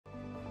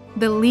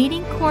the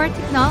leading core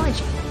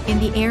technology in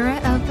the era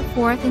of the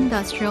Fourth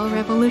Industrial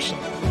Revolution,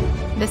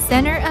 the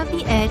center of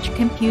the edge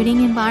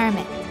computing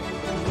environment.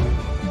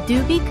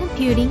 DOBE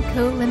Computing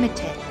Co.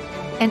 Limited,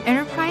 an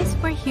enterprise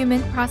for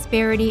human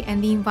prosperity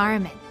and the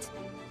environment.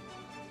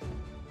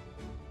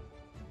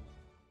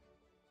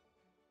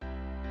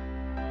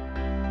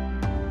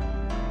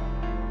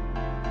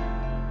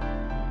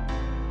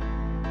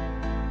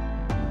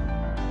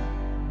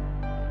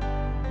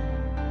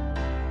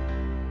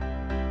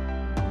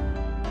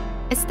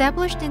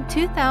 Established in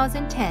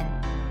 2010,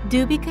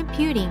 DOBE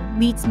Computing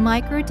leads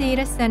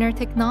microdata-center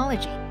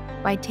technology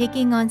by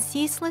taking on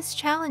ceaseless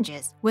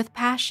challenges with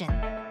passion.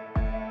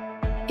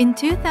 In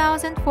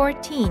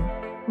 2014,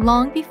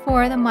 long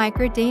before the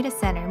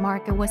microdata-center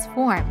market was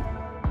formed,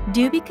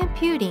 DOBE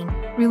Computing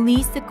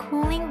released the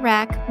cooling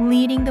rack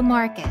leading the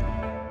market.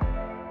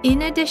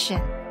 In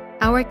addition,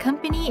 our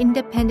company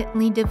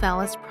independently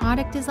develops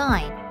product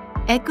design,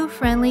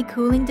 eco-friendly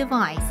cooling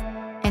device,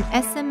 and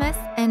SMS,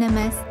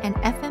 NMS, and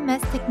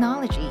FMS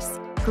technologies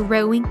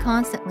growing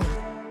constantly.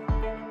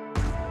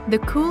 The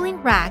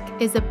cooling rack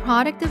is a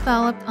product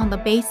developed on the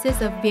basis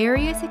of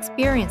various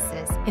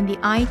experiences in the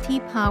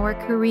IT Power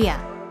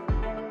Korea.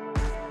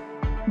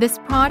 This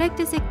product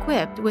is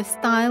equipped with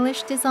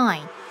stylish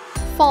design,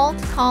 fault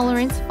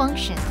tolerance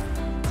function,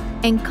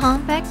 and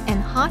compact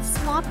and hot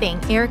swapping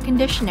air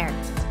conditioner,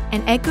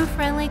 and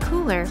eco-friendly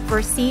cooler for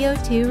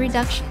CO2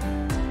 reduction.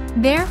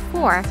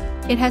 Therefore,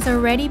 it has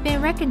already been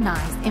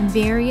recognized in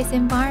various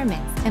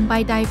environments and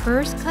by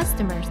diverse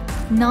customers,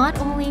 not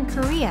only in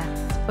Korea,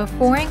 but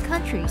foreign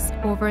countries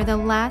over the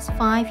last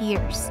 5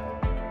 years.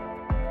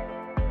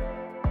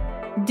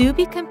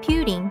 DOBE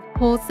Computing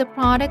holds the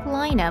product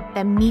lineup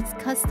that meets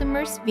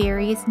customers'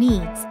 various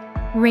needs,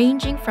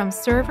 ranging from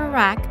server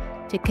rack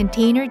to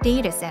container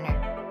data center.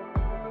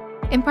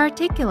 In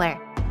particular,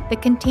 the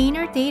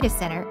container data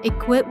center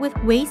equipped with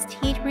waste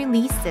heat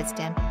release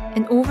system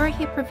and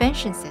overheat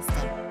prevention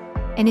system,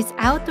 and its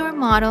outdoor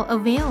model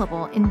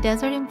available in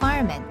desert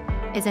environment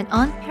is an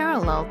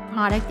unparalleled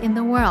product in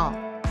the world.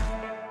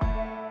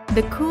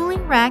 The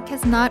cooling rack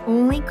has not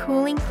only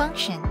cooling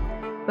function,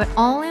 but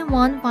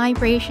all-in-one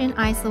vibration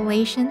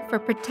isolation for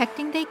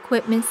protecting the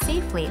equipment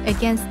safely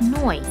against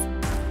noise,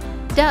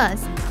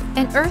 dust,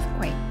 and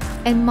earthquake,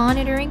 and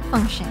monitoring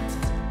function.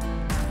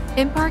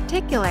 In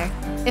particular,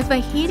 if a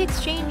heat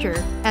exchanger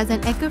as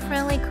an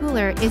eco-friendly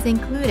cooler is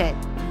included,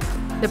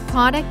 the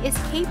product is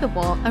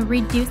capable of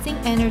reducing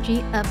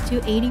energy up to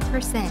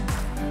 80%.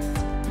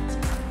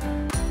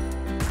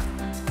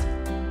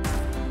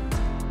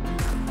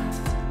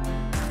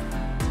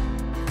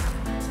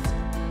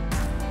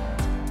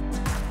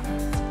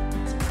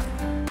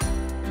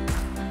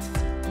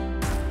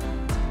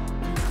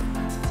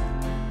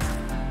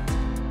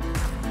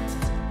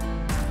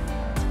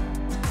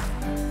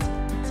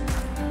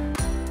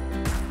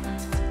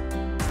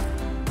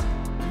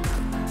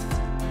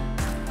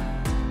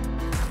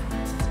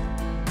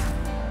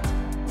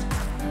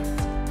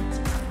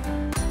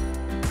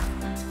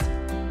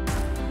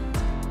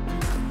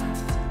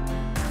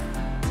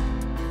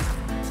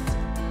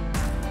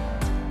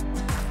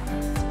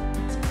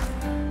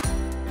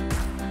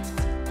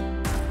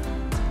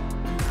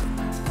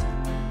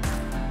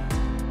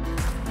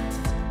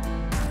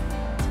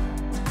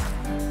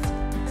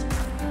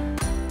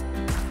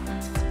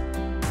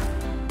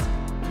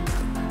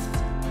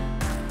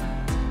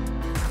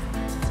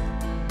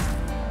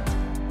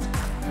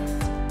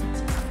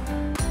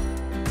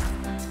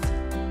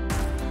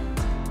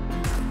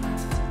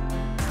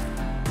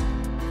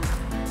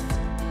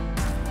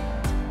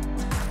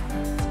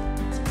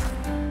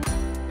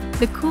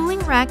 The cooling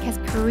rack has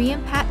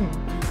Korean patent,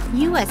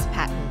 US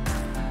patent,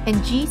 and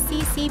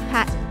GCC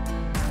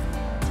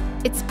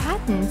patent. Its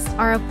patents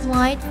are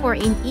applied for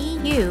in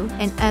EU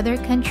and other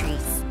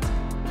countries.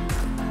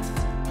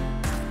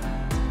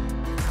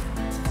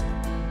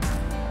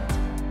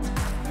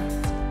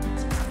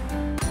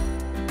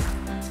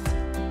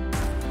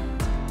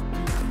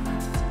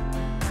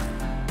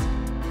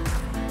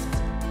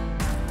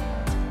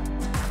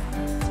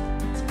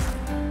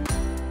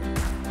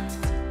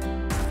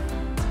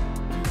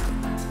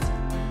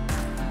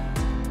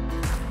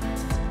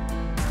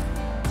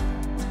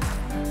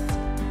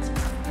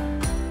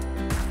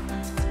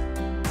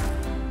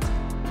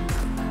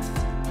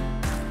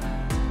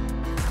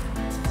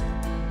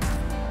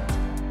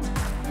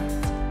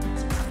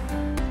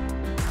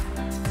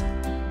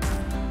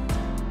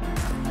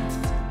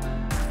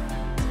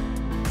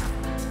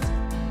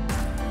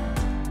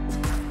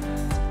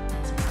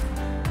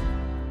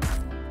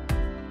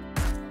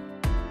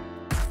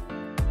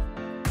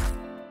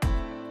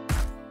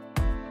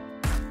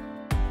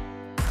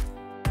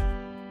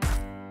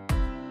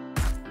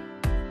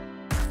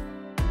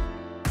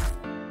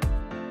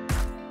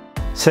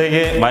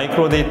 세계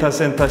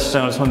마이크로데이터센터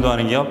시장을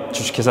선도하는 기업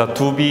주식회사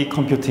두비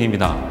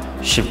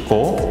컴퓨팅입니다.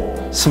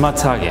 쉽고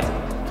스마트하게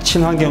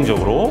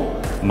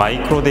친환경적으로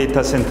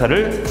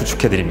마이크로데이터센터를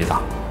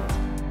구축해드립니다.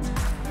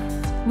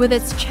 With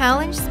its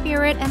challenge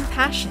spirit and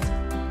passion,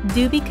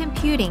 DOBE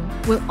Computing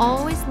will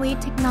always lead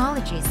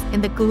technologies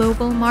in the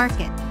global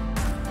market.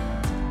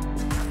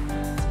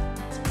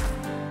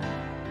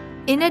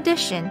 In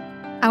addition,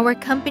 our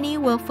company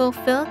will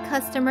fulfill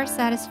customer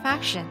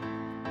satisfaction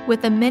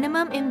with a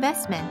minimum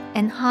investment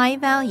and high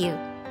value,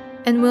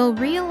 and will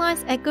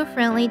realize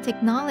eco-friendly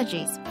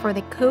technologies for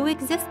the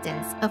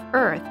coexistence of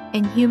Earth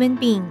and human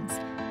beings,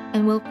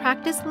 and will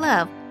practice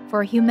love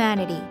for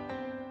humanity.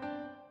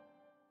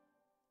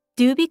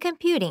 DOBE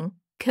Computing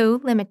Co.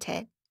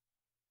 Limited.